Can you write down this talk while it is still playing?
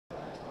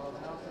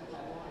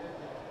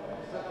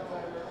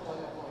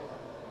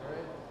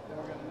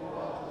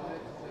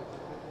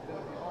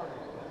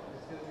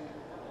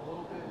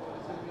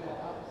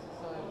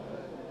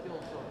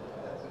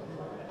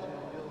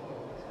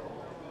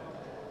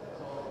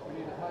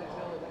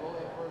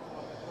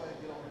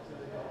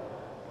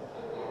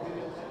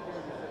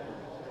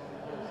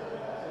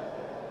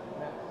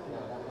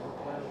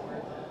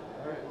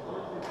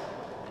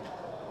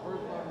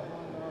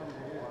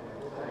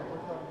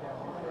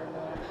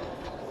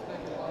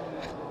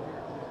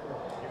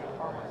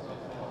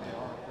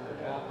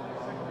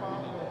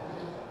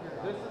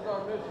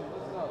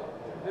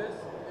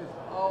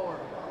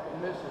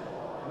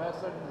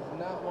Last Sergeant does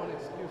not want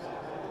excuses.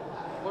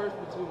 First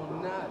platoon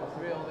will not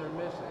fail their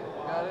mission.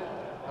 Got it?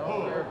 I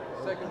don't care if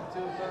second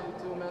platoon, third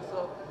platoon mess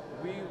up.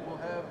 We will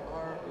have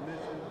our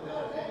mission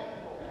done.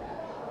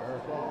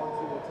 Alright,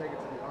 12-1-2 will take it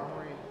to the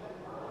armory.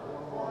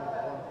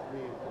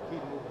 1-1-1-3.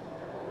 Keep moving.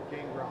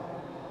 Gain ground.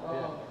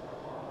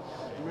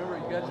 Remember,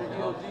 you got your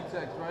EOG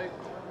text, right?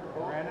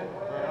 Brandon?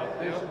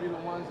 They should be the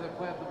ones that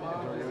plant the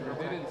bomb. They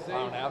didn't say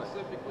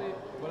specifically,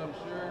 but I'm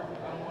sure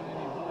I don't want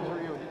any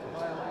rule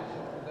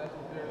violations, because that's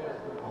what they're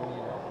there for.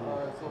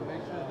 So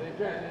make sure they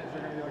plant it.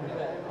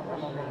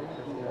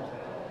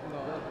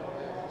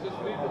 Just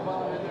leave the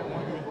bomb in there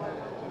when you plant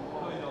it.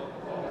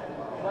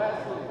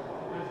 Lastly,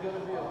 there's going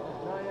to be a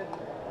giant,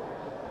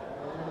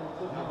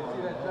 you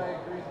see that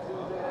giant green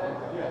tube they have?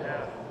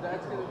 Yeah.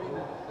 That's going to be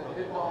the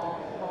hit ball,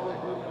 Call of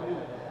Duty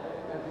nuke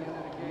at the end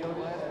of the game.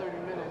 The last 30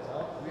 minutes,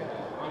 we have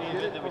to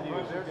get it from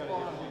their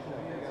spawn.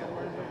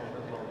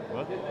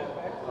 What?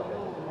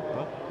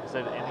 What?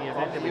 Said in the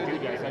event that we do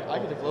get it. I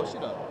get to blow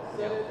shit up.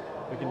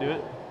 We can do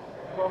it?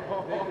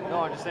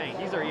 No, I'm just saying,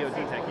 he's our EOD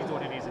tech. He's the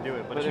one who needs to do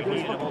it. But if you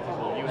need a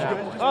multi-tool, you have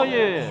it. Oh,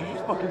 yeah. Did you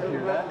just fucking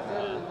hear that?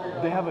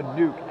 They have a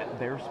nuke at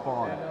their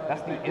spawn.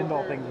 That's the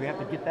end-all thing. We have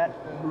to get that,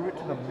 move it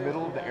to the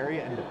middle of the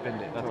area, and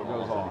defend it until it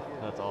goes off.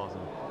 That's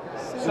awesome.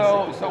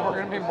 So we're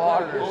gonna be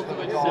monitors.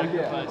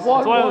 That's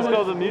why it's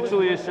called the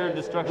mutually assured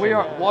destruction. We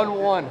are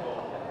 1-1.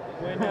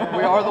 We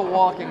are the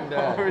Walking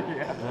Dead.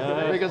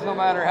 Because no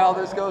matter how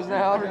this goes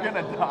down, we're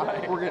gonna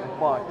die. We're getting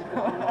fucked.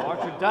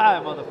 Watch you die,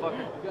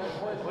 motherfucker.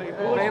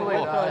 Mainly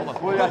die.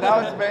 Well, yeah, now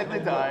it's mainly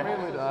die.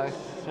 Mainly die.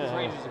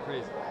 Rangers are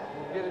crazy.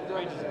 Get it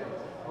done.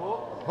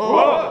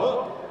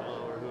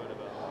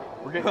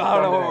 We're getting I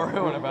don't know what we're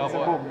doing about. It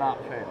will not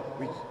fail.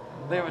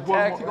 They have a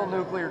tactical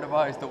nuclear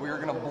device that we are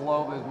gonna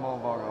blow this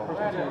motherfucker over.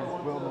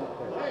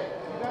 Hey,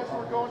 you guys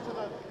were going to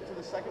the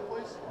second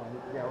place?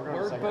 Yeah, we're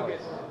going to second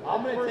place.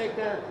 I'm gonna take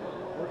their.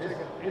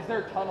 Is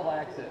there tunnel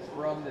access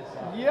from this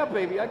side? Yeah,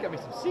 baby, I got me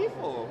some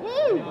seafood.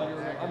 Woo!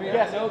 I mean,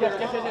 yes.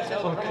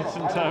 Put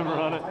some timer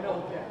on it. Is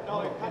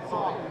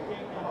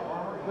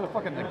that a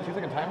fucking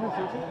 2-second timer?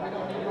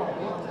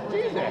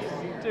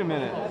 Jesus. 2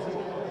 minutes.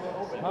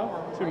 Huh?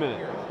 2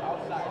 minutes.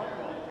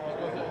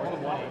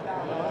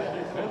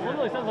 It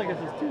literally sounds like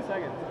it's just 2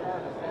 seconds.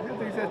 I didn't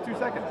think he said 2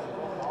 seconds.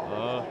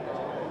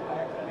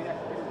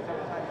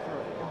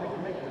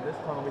 This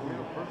tunnel we can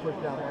push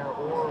down there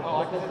or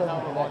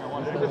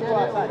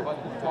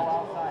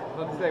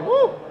let's say,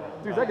 woo!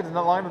 2 seconds is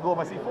not long to blow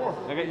my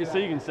C4. Okay, you so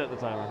you can set the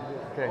timer.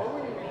 Okay.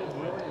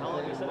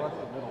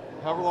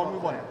 However long we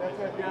want it.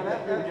 Yeah,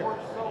 that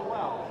works so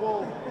well.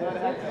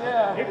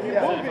 Yeah. If you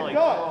move it,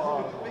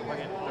 does.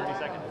 30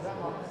 seconds.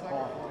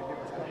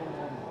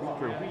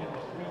 True.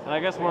 And I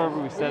guess wherever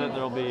we set it,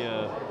 there'll be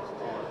a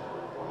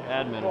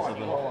admin or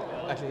something.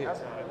 Actually, here.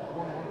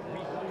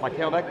 My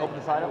tail deck, open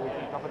the side up, we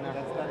keep up in there.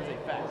 That is a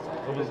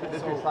fact.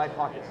 This is side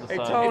pockets. Hey,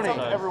 Tony.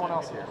 Everyone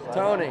else here.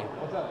 Tony.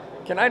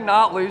 Can I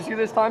not lose you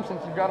this time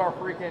since you got our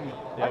freaking...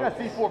 I got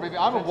C4, baby.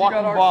 I'm a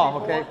walking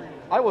bomb, okay?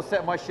 I will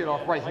set my shit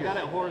off right here. I got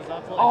it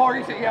horizontal. Oh, are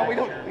you saying? Yeah, we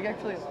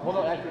actually... Well,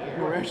 no, actually,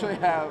 We actually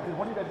have...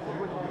 One of you guys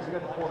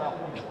pull it out.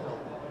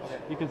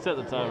 You can set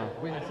the timer.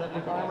 We can set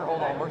the timer?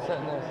 Hold on, we're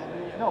setting this.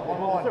 No,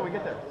 until we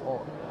get there.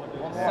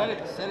 Set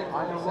it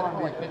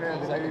for like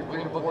 15 seconds. We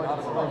can book it out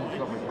of the room.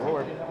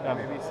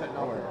 Maybe setting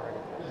over.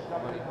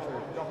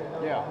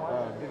 Yeah.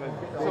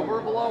 So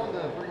we're blowing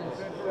the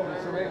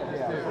surveillance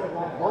too.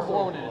 We're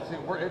blowing it too.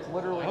 It's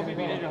literally going to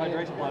be your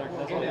hydration bladder.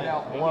 That's in and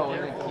out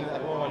blowing.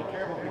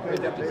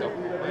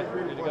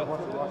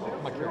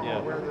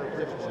 Yeah.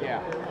 Yeah.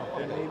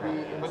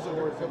 Maybe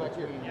go back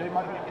here. They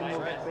might be in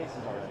those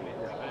spaces already.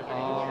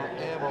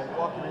 And we're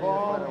walking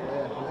bomb.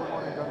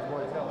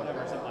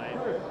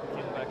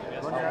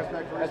 Run your ass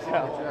back to That's get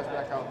your ass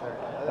back out there.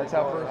 That's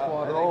how first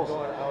squad rolls.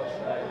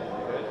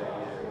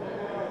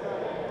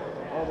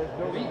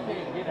 We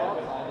can't get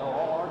outside though.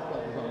 All our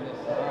stuff is on this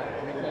side.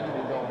 We can't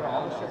even go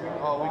around.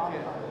 Oh, we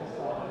can't.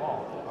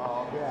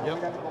 Yep.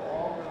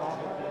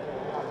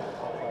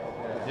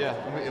 Yeah,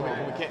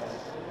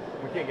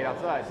 we can't get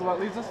outside. So that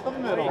leaves us in the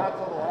middle.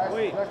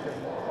 Wait, we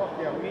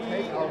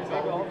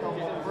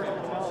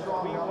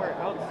were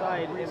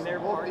outside in their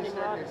parking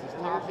lot, and there's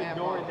a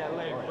door that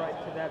led right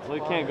to that So we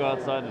spot. can't go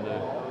outside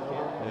today.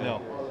 No.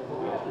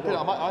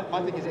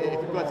 My thing is, if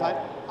you go outside,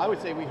 I would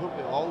say we hook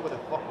it all the way the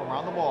fuck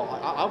around the mall.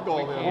 I'll go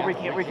over there. Well, we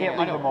can't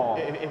leave the mall.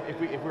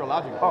 If we're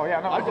allowed to. Oh yeah,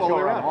 no. I'd go all the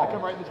way around. the mall. I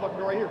come right in this fucking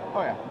door right here.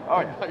 Oh yeah.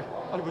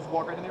 I'd just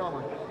walk right in the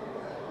armory.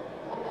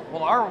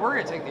 Well, we're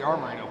gonna take the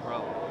armory, no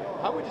problem.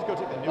 How would we just go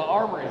take the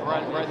armory is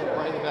right in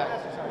the back?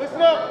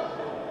 Listen up!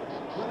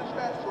 Run a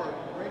password.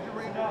 Ranger,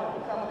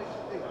 number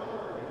combination 8.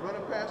 Run a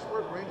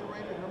password. Ranger,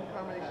 number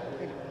combination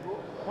 8.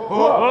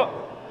 All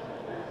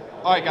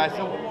right, guys.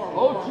 So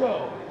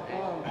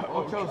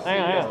Ocho.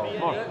 Hang on.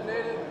 Come on.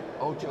 Detonated.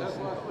 Ocho. That's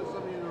why I put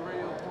something in the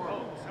radio for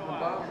them. When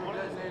bombs are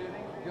detonated,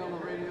 get on the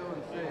radio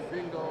and say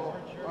bingo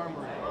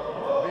armory.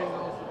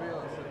 Bingo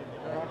surveillance center.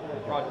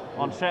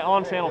 On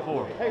channel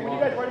 4. hey, when you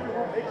guys ready to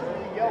move, make sure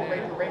you yell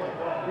Ranger.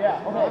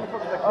 Yeah.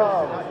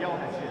 Not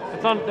yelling that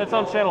shit. It's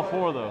on channel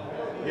 4 though.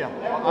 Yeah,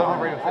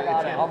 I'm ready to say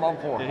it's him. I'm on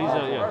 4. Yeah, he's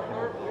Our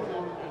food is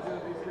going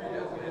to be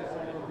pre-designated so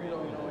we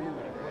don't know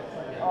either.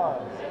 I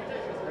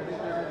think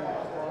they're going to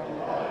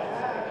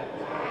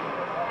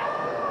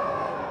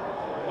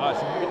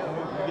So you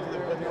get to the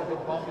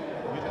big bump, you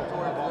get to the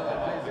tour bump,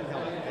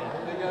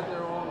 they got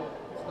their own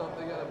stuff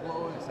they got to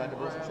blow and decide to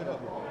blow some shit up.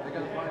 They got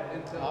to find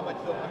intel. How much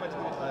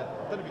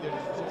gonna be there?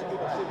 Just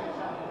people see.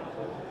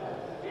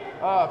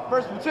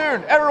 First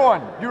platoon,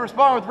 everyone, you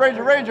respond with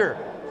Ranger,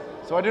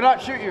 so I do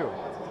not shoot you.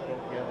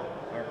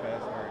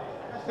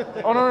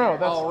 Oh no,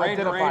 that's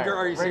Ranger,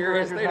 are you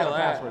serious? They know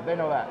that. Password. They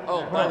know that.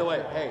 Oh, by the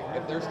way, hey,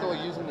 if they're still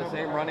using the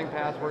same running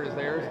password as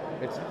theirs,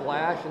 it's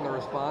flash and the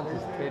response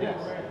is titties.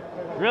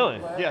 Really?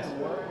 Yes.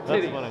 That's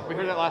Titties. funny. We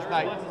heard that last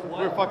night.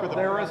 We were fucking with them.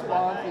 Their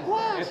response is,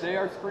 if they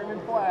are screaming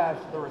flash,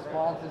 the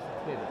response is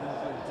titties.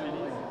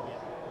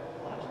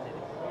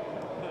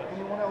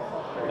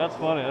 That's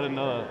funny. I didn't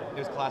know that. It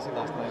was classic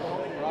last night.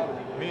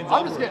 Me and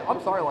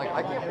I'm sorry, like,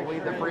 I can't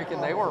believe they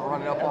weren't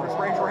running up on us,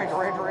 Ranger,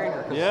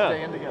 because Yeah.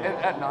 staying together.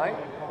 At night.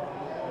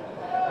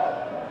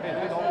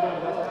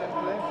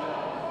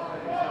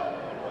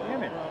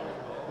 Damn it.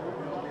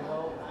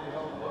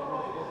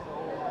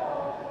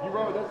 You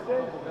rode that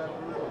stage?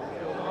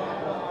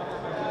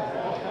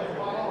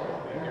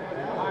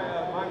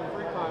 My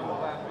free time was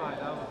last night.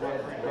 That was my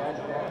free time.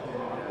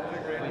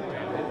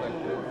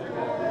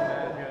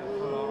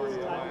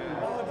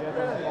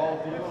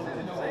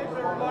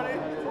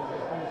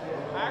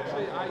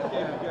 Actually, I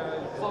gave you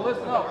guys. So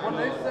listen up, when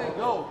they say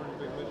go,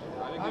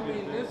 I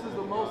mean, this is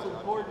the most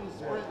important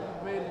sprint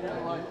you've made in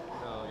your life.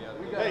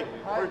 We got to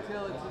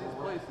hightail it to these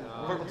places. You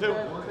guys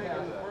are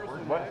taking the first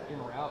one. What?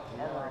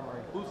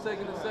 Who's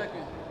taking the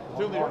second?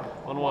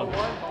 1-1.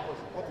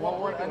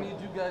 1-1. I need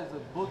you guys to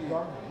boogie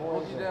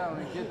down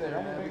and get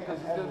there, man, because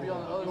it's going to be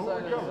on the other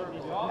side of the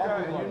circle.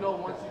 And you know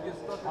once you get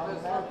stuck in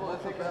that circle,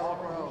 it's a battle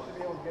for hours.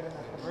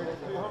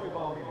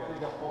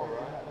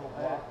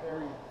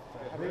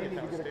 They need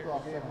to get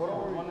across. you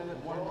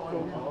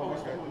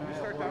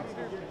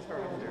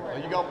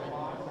go.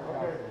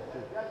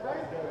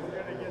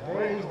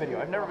 Where's video?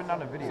 I've never been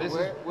on a video.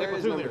 Where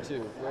is number 2?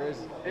 Where is?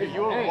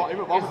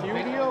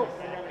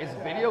 Is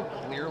video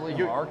clearly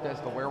marked as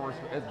to where we're?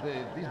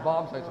 These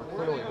bomb sites are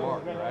clearly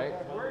marked, right?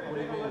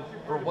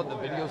 For what the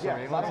video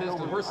surveillance is,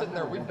 because we're sitting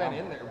there, we've been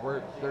in there,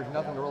 where there's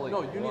nothing to really.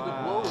 No, you need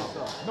to blow this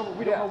up. No, but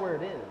we don't know where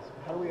it is.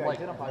 How do we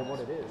identify what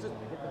it is?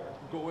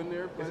 Go in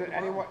there. Is it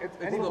anyone? It's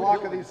any the block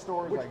of building. these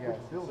stores, I guess.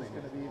 Building is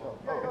going to be the.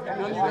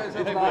 None of you guys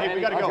have Hey,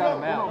 we gotta go.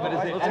 But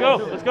is it? Let's go.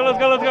 Let's go. Let's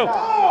go. Let's go.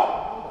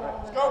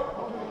 Let's go.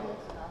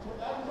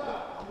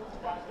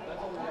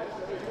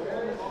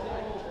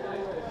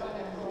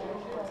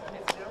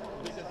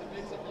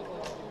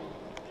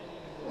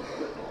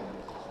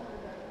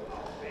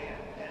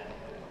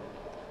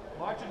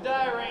 Watch your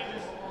die,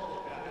 Rangers.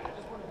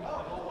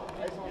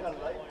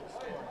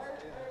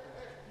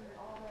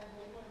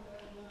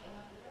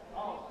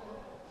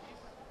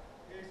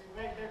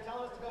 They're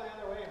telling us to go the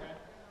other way, man.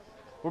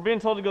 We're being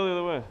told to go the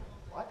other way.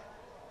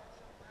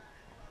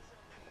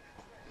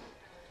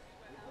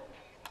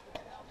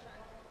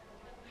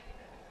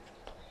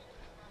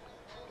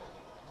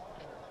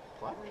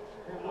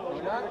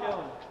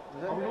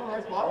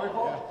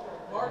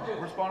 Marcus,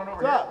 We're spawning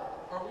over are here.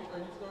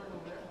 you starting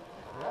over there?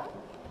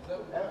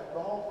 The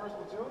whole first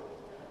platoon?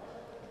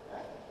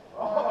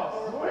 Are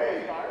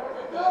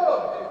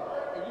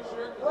you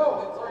sure? Because it's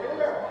all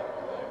here.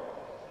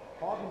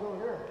 Hawkins over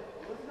here.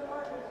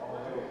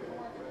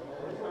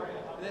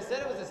 They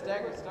said it was a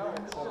staggered start.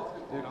 So.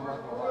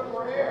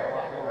 We're here.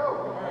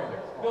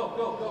 Go.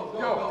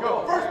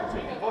 Go. First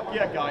platoon. Fuck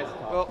yeah, guys.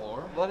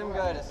 Well, let him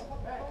guide us.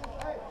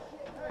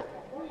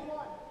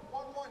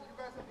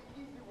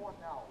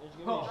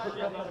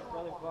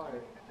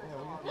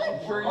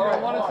 Sure you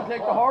don't want us to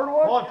take the hard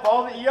one? Come on,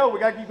 follow the EO. We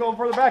gotta keep going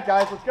further back,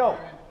 guys. Let's go.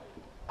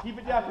 Keep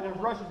it down, because there's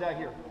Russians down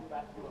here.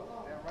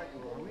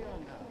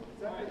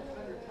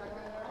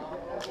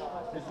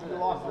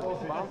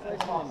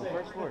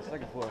 First floor,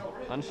 second floor.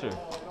 Unsure.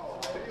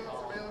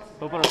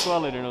 Hoping our squad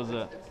leader knows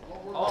that.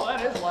 Oh,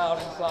 that is loud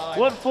inside.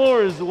 What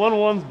floor is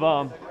 1-1's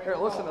bomb? Here,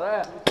 listen to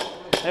that.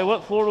 Hey,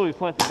 what floor do we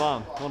plant the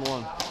bomb?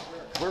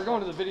 1-1. We're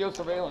going to the video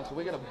surveillance, so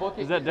we got to book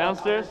it. Is that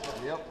downstairs?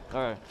 Yep.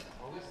 All right.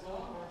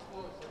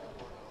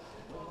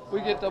 We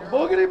get the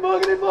boogity,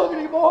 boys. Does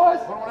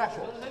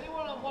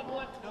anyone on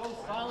 1-1 know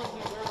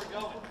silently where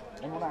we're going?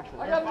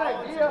 I got an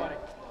idea.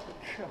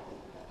 I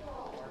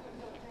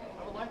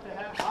would like to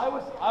have.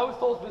 I was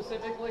told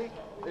specifically,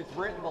 it's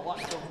written, the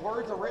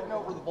words are written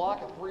over the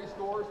block of 3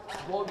 stores,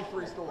 blow to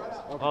 3 stores.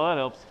 Oh, that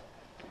helps.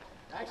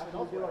 Actually,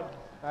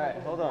 Alright,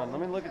 hold on. Let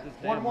me look at this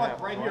damn 1-1,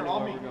 map. right here,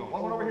 on me.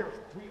 1-1 over here.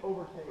 We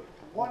overtake.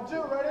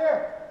 1-2, right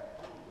here.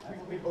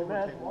 We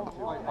overtake 1-2.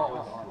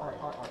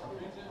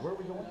 Where are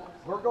we going?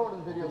 We're going to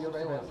the video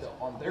surveillance still.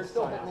 They're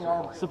still hitting the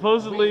armory.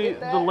 Supposedly,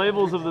 the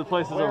labels of the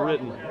places are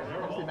written. So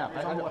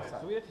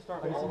we have to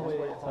start all the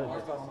way outside.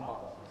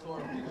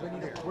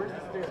 Where's the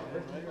stairs?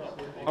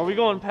 Are we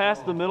going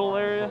past the middle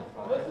area?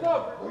 Listen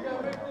up. We got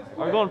to make this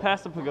Are we going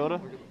past the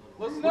pagoda?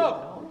 Listen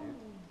up.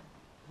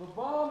 The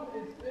bomb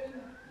is in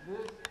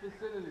this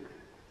vicinity.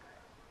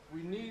 We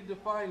need to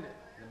find it.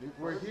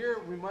 We're here,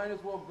 we might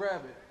as well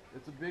grab it.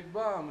 It's a big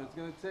bomb. It's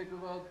gonna take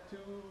about 2,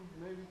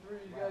 maybe 3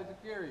 of you guys to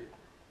carry it.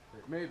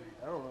 Maybe,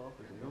 I don't know.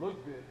 It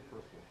looks big.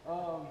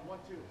 1,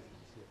 2.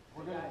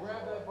 We're gonna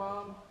grab that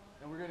bomb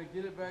and we're gonna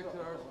get it back to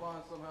our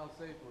spawn somehow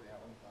safely.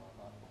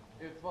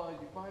 If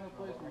you find a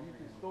place where you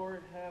can store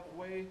it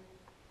halfway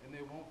and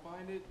they won't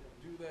find it,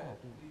 do that.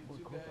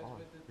 Leave 2 guys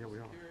with it to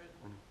secure it.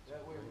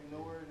 That way we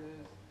know where it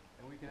is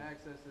and we can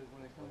access it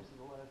when it comes to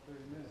the last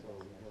 30 minutes.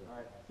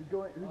 Alright. Who's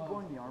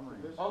going the armory?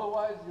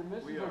 Otherwise, your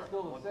missions are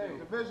still the same.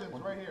 Divisions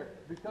right here.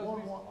 Because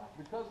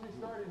we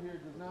started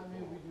here does not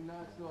mean we do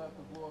not still have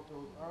to blow up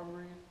those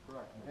armories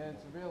and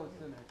surveillance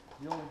centers.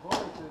 The only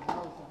bonus is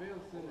now the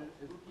surveillance center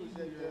is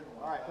easier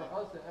for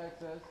us to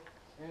access,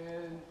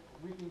 and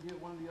we can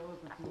get one of the other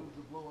platoons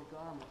to blow up the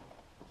armory.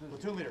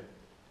 Platoon leader.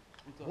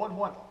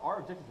 1-1. Our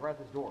objective's right at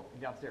this door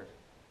and downstairs.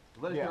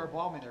 Let us get our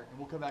bomb in there, and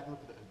we'll come back and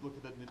look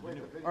at the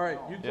nuke. All right,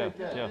 you take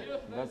that.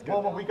 That's good.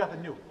 Well, we got the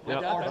nuke.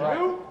 Yep.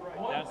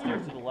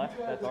 Downstairs to the left,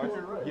 that's ours.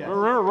 Yes.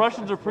 Remember,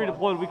 Russians are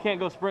pre-deployed. We can't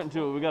go sprinting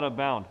to it. We got to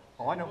bound.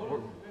 Oh, I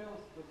know.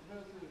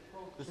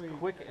 Just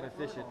quick and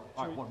efficient.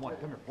 All right, 1-1.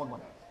 Come here. 1-1.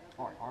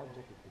 All right, our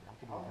objective is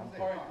after the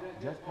downstairs.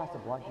 Just past the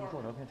black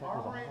detail, no contact, there's a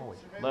hallway.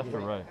 Left or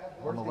right?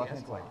 On the left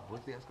hand side.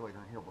 Where's the escalator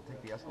in here? We'll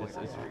take the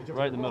escalator. It's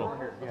right in the middle.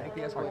 Take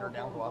the escalator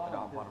down, go out the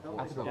bottom floor.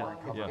 After the black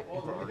Yeah.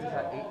 It's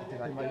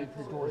got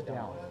 8 doors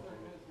down.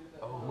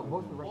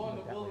 Most of the Russians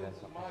are that way.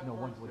 That's no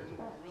one's with it.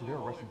 So there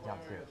are Russians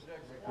downstairs.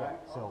 Yeah.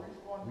 So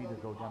we either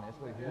go down the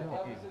escalator.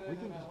 We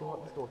can just go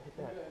up this door, hit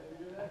that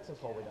access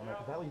hallway down there,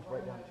 because that leads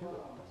right down to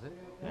it. Does it?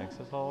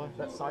 Access hallway?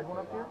 That side one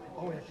up here?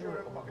 Oh, yeah,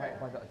 sure.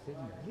 By the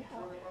stadium. Yeah.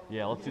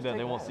 Yeah, let's do that.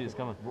 They won't see us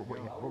coming.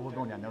 We're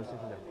going down. No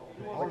stairs there.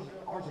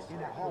 Ours is in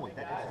that hallway.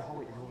 That extra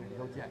hallway is where we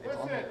go to. Yeah, it's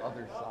on the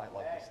other side,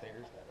 like the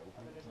stairs that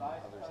open to the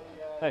other side.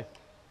 Hey.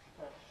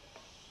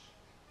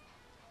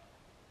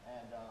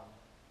 And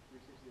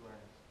 360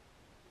 awareness,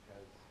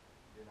 because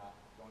you're not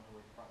going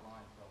towards the front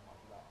line, so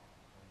watch it out.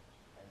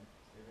 And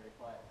stay very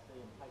quiet. Stay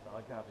in tight. I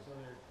like that.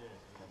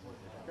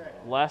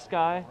 Last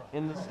guy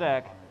in the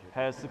stack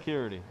has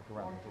security.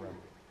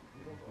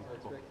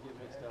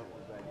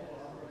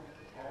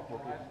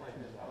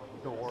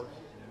 Doors.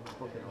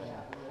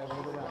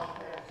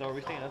 So are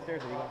we staying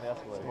upstairs or are we going to the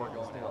escalator? We're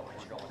going up.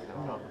 We're going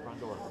down. No, the front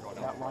door.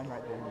 That line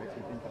right there makes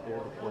me think that they're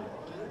deployed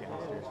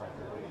downstairs right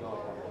there.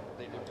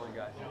 They did bring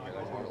guys. You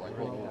guys go to like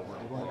roll over.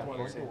 We're going down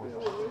first door.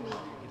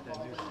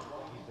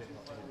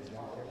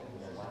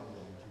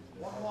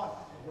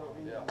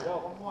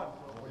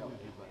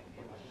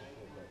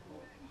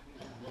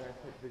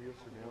 Video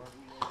surveillance,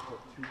 put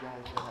 2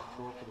 guys in that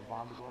door for the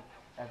bomb to go up.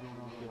 Everyone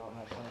else get out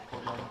in that center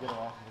court line and get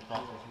our asses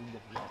across so we can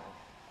get the office.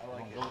 I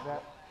like it. Go with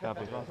that.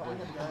 Copy. Come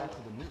back to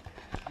the meet.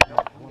 No,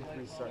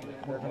 1-3 starting.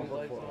 We're going to go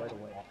for it right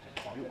away.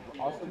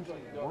 Austin,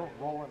 we're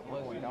rolling.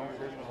 We're going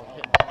downstairs.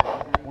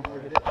 Once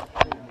we get it,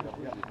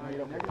 we got to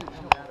meet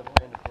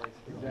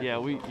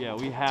up. Yeah,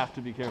 we have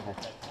to be careful.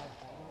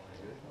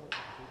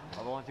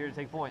 I volunteer to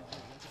take point.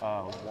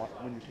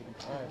 When you're taking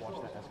time, watch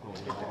that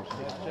escalator.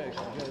 Check.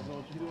 You guys know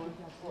what you're doing?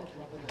 You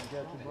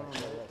got your bomb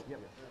right. Yep.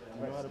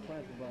 You know how to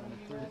plant the bomb.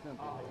 It's pretty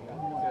simple.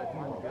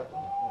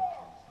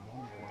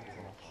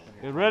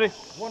 You ready?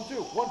 1-2.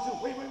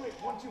 Wait.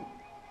 1-2.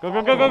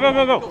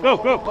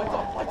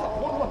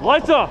 Go.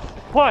 Lights off.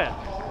 Quiet.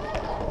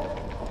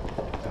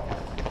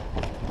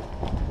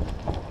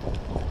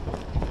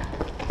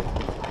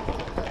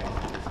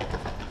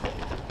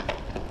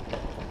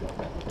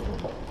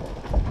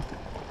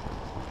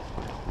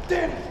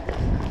 Damn it!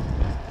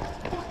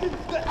 Fucking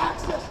the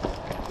access!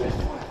 This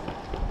way!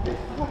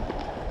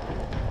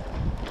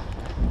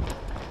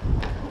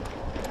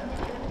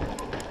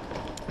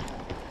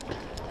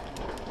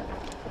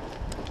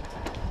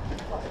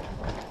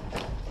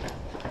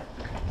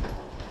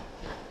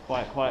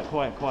 Quiet.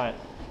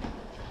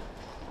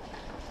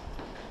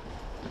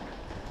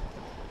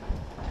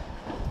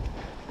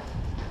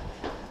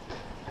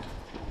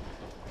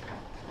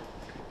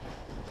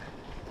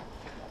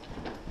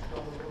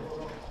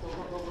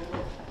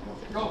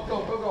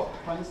 Go.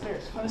 Find the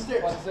stairs.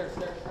 Stairs.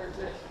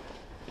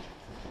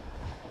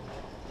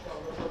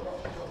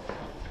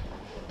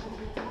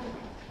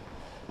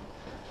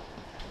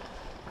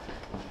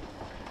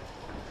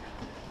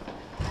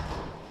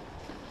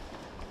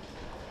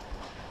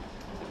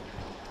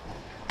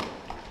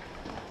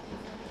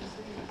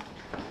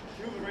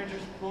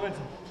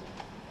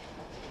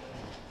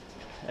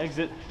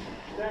 Exit.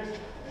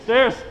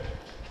 Stairs.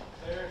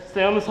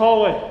 Stay on this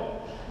hallway.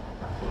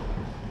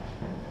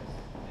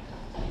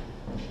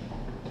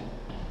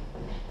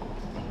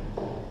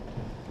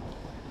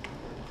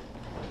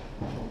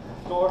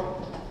 Door.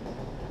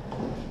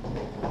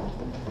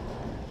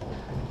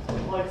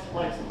 Lights.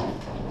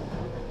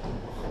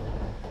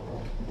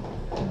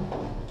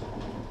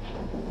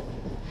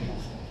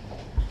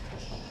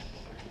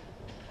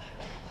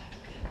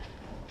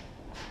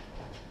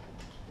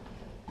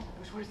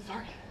 Which way is the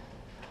target?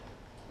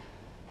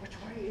 Which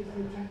way is the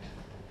objective?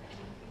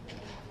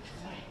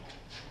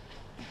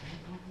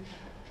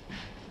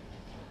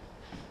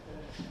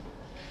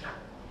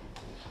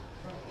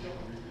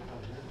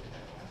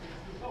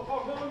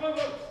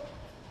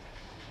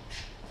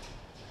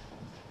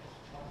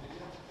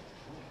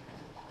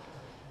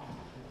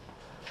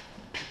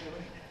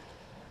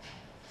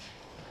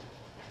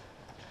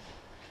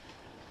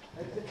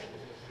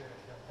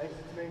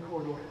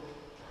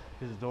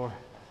 Here's the door.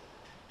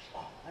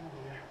 I know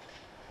where.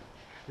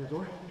 Your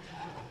door?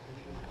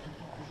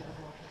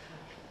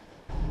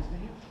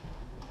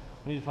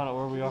 We need to find out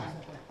where we are.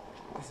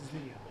 This is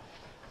video.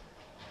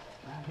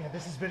 Yeah,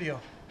 this is video.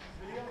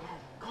 Video?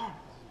 Come.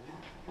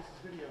 This is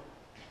video.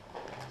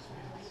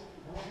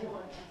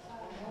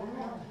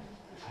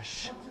 Oh,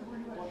 shit.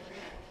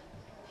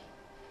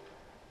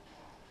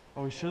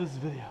 Are we sure this is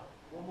video?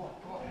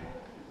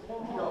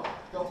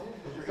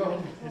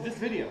 Is this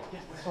video?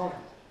 Yes.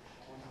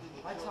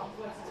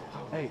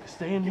 Hey,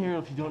 stay in here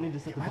if you don't need to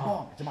set the My bomb.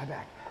 bomb. It's in my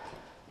bag.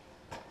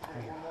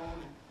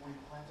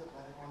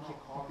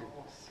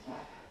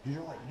 Use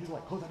your light. Use your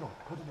light. Close that door.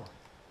 Close the door.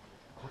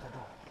 Close that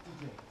door.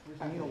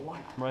 I need a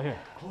light. I'm right here.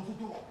 Close the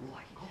door.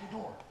 Light. Close the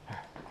door.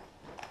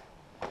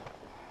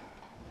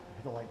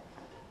 Hit the light.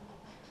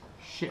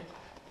 Shit.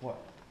 What?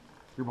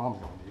 Your mom's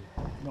gone, dude.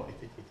 No,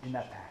 it's in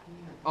that pack.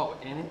 Oh,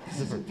 in it?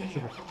 Zipper. I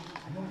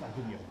know it's not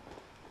video.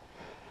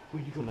 We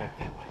need to go back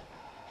that way.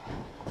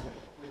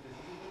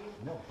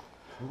 No,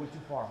 we went too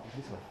far.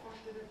 This way.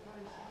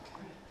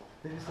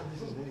 They just said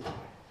this is video.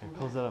 Here,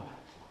 close that up.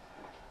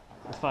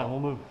 It's fine, we'll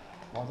move.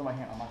 One's on my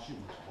hand. I'm not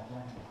shooting. One's on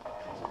my hand.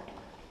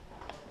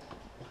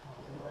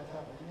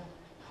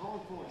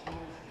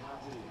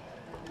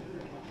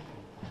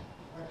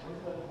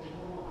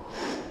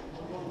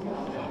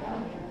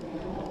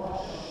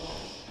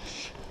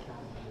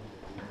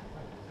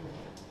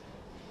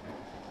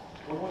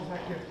 One's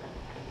back here.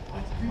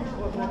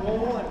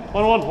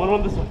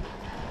 One this way.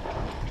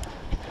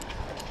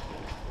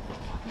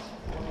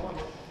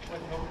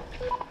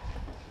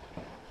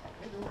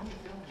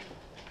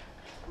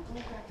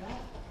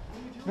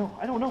 No,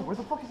 I don't know. Where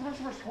the fuck is the rest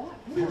of our squad?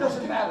 It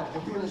doesn't matter.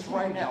 We're doing this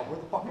right now. Where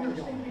the fuck are we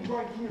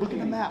going? Look at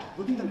the map.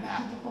 Look at the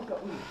map. Get the fuck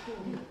up.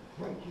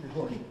 Right here.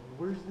 Look.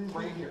 Where's this?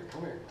 Right here.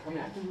 Come here. Come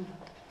here.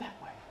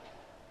 That way.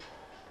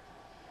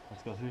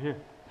 Let's go through here. You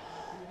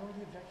know what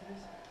the objective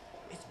is?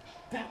 It's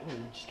that way. We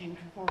just came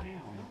too far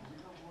down.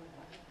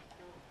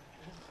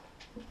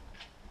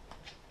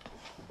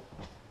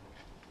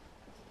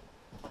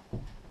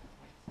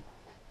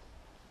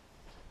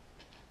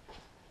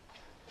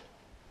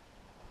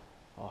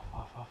 Off.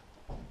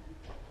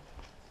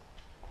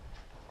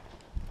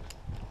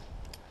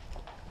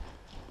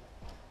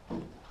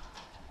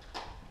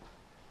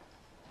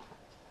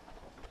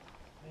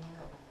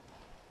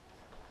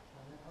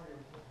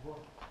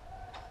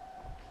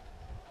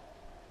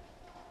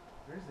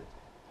 Where is it?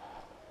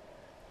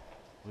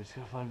 We just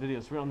gotta find video.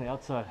 It's right on the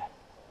outside.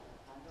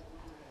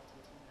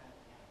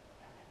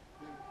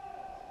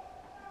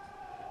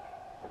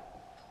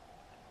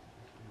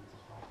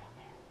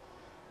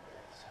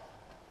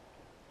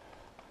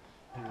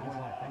 That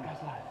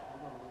guy's live.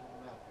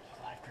 He's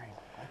live stream.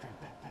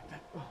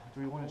 Back. Do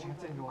we want a chance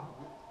to go out?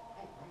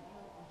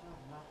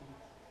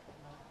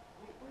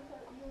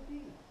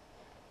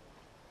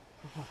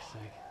 For fuck's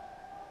sake.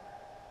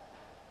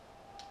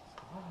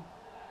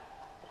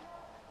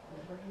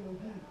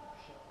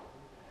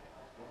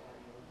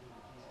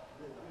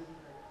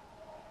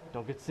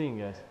 Don't get seen,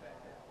 guys.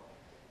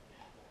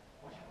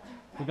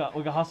 We got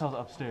hostiles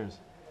upstairs.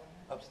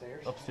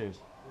 Upstairs? Upstairs.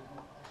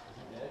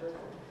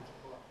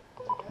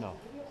 No.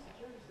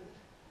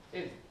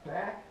 It's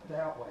back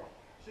that way.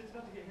 Shit's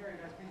about to get hairy,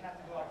 guys. We have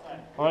to go outside.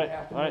 All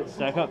right.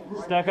 Stack up.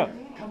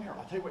 Come here.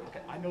 I'll tell you what.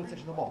 Okay, I know the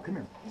section of the mall. Come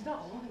here. He's not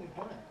holding a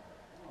gun.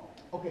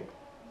 Okay,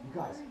 you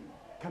guys,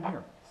 come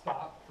here.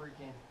 Stop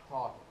freaking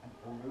talking.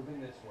 We're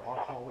moving this way. Our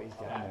hallway is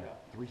down there.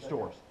 3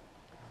 stores.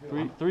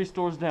 Three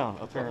stores down,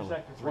 apparently.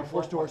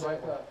 4 stores.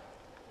 Right up.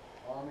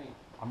 On me.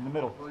 I'm in the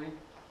middle. 3,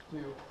 2,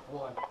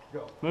 1,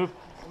 go. Move.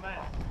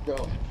 Go.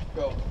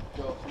 Somebody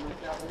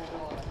stop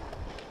moving on.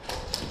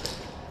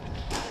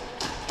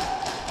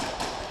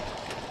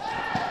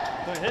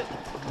 Don't hit.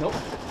 Nope.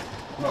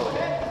 No.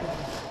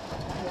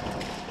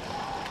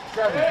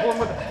 Travis,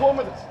 pull him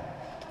with us.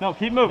 No,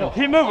 keep moving.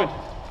 Keep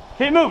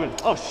moving.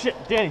 Oh shit,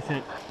 Danny's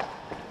hit.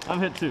 I'm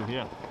hit too.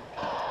 Yeah.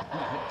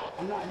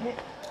 I'm not hit.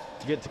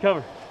 Get to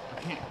cover.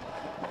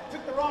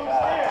 Took the wrong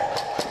stairs.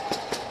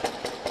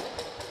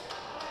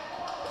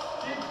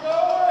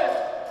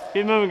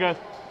 Keep moving, guys.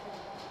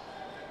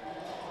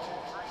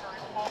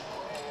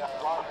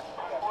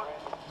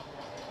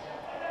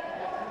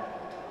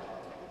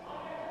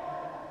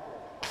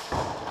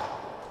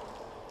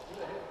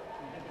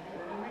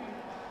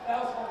 That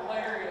was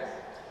hilarious.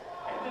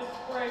 It just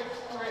sprayed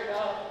straight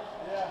up.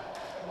 Yeah.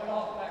 It went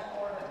off that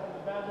corner. There's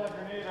a bad luck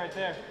grenade right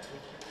there.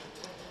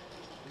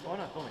 Why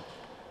not filming?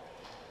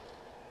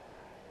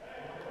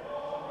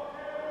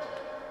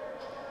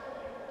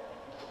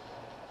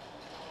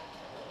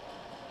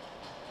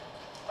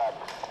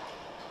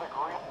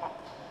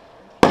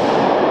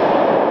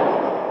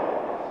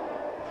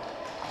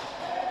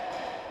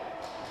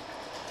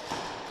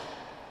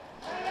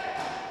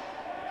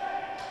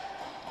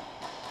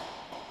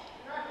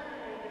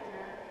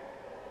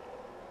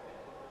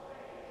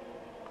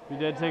 You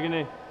dead? Take a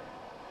knee.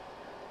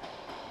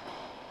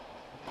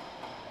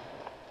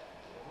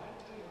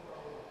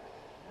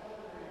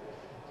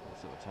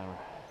 Let's set the timer.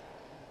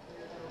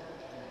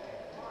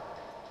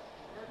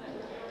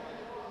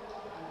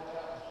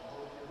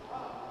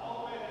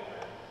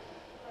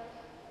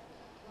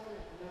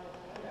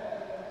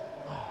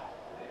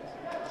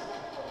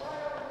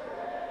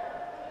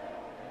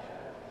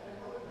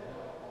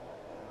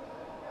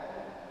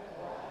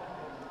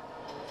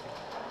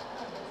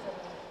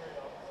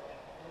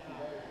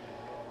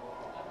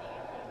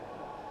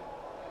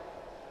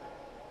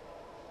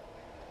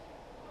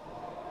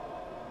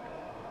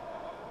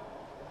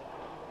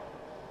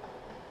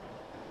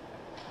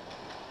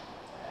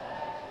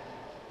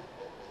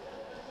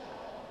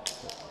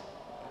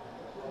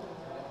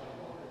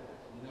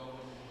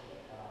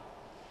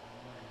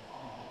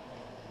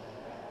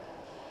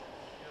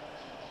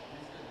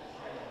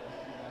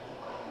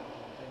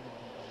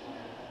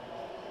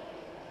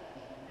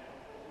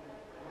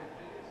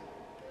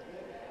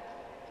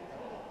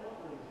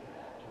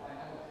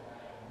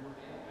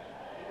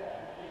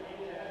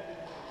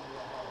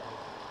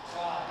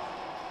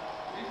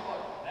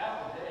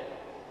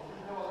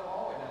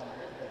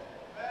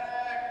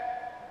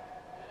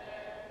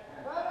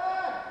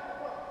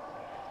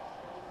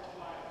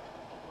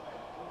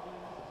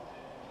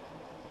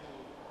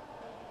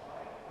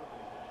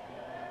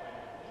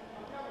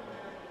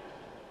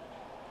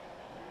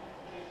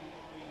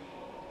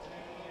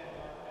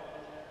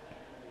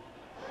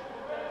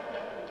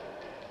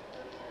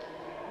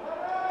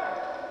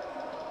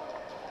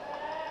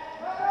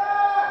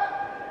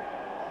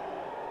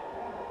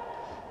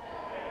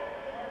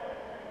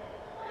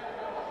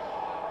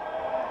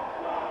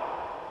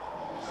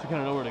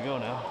 kind of know where to go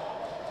now.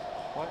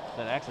 What?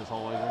 That access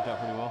hallway worked out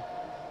pretty well.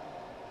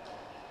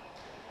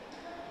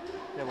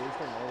 Yeah, but we're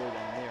starting all the way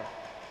down there.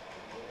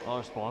 All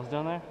our spawns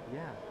down there?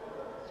 Yeah.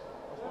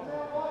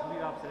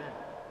 Complete opposite end.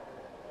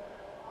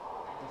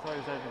 That's why it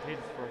was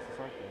advantageous for us to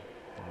start there.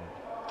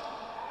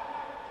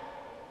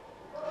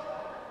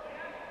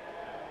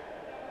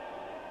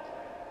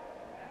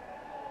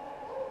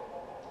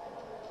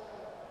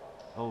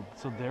 Oh,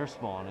 so their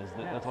spawn is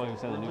that? Yeah, That's why you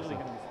said the we're nuke's literally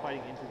there. going to be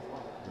fighting into the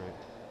spawn. Right.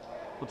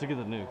 Well, to get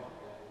the nuke.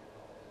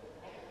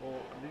 Well,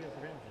 video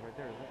surveillance is right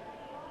there, isn't it?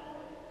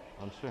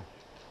 I'm sure.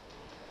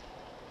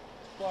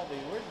 Squad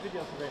lead, where's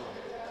video surveillance?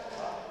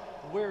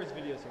 Where is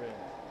video surveillance?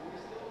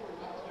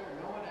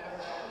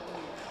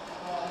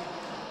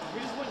 We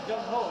just went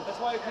gung ho. That's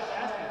why I kept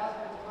asking.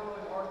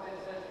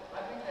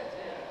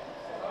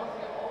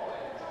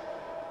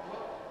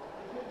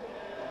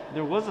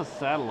 There was a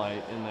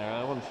satellite in there.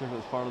 I wasn't sure if it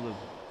was part of the.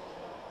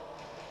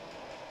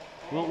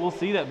 We'll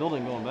see that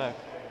building going back.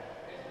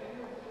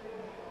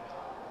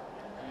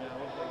 Yeah, it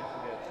looks like it's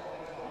good.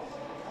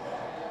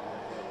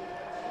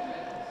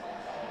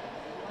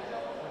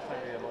 What time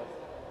do we have left?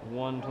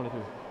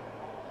 123.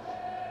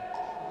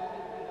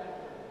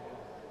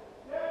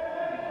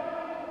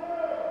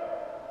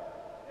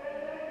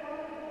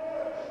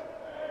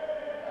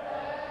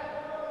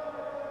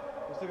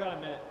 We still got a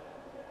minute.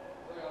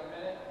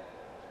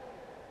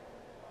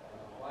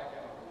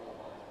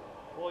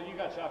 Well, you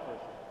got shot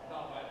first.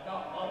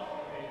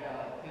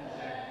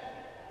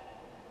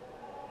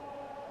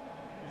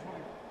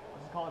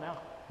 Just call it now.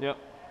 Yep.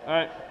 All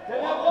right.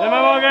 Get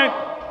my ball gang.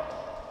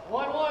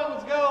 1-1,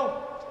 let's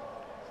go.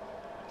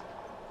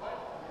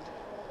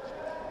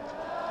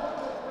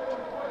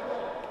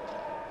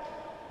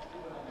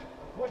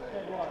 Quick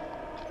deadlock.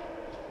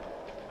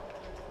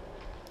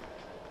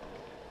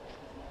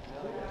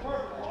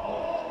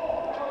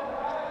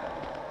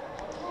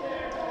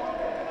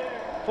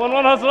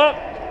 One, hustle up.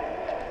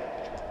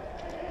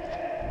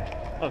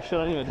 Oh shit,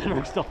 I didn't even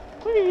Denver still.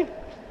 Whee!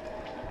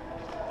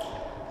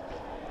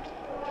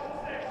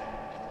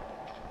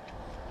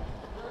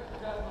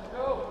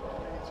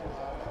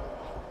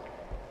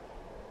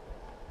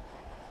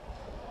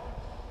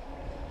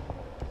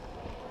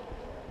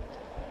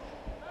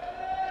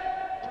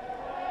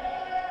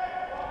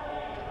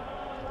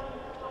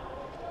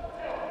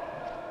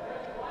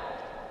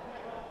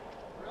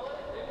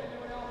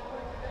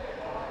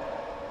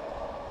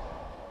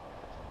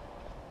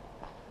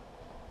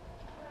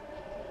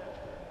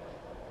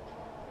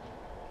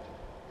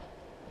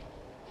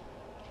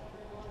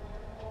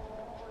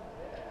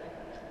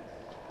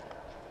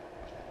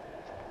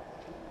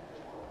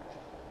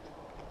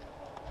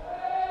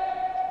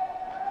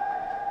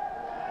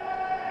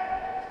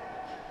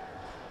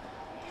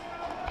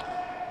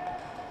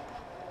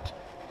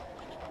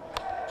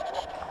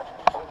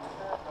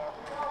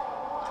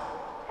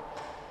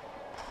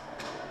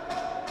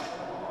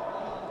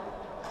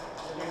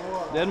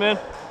 Dead man.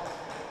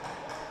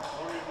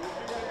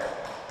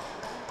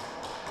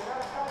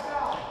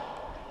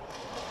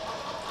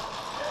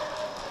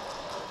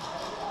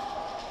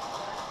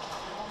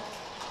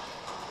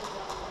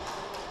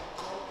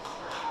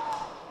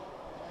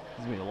 This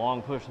is gonna be a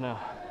long push now.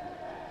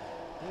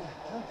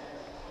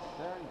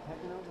 They're already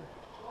taking over.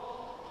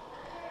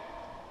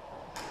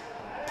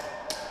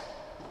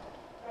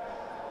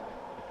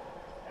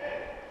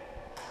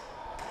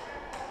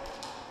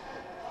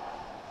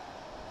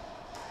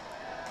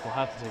 We'll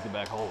have to take it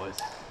back hallways.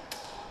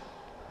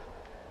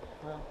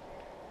 Well,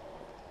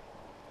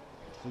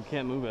 We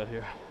can't move out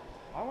here.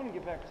 I want to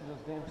get back to those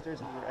damn stairs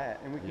that we're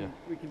at, and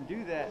we can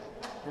do that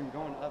from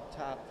going up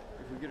top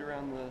if we get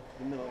around the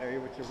middle area,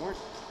 which there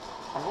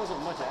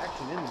wasn't much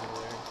action in the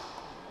middle area.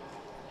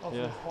 Oh, so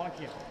Yeah. it's spawn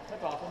camp.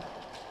 That's awesome.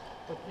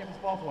 What's the camp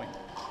spawn point?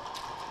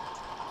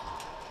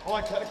 Oh,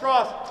 I cut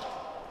across.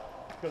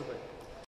 Go this way.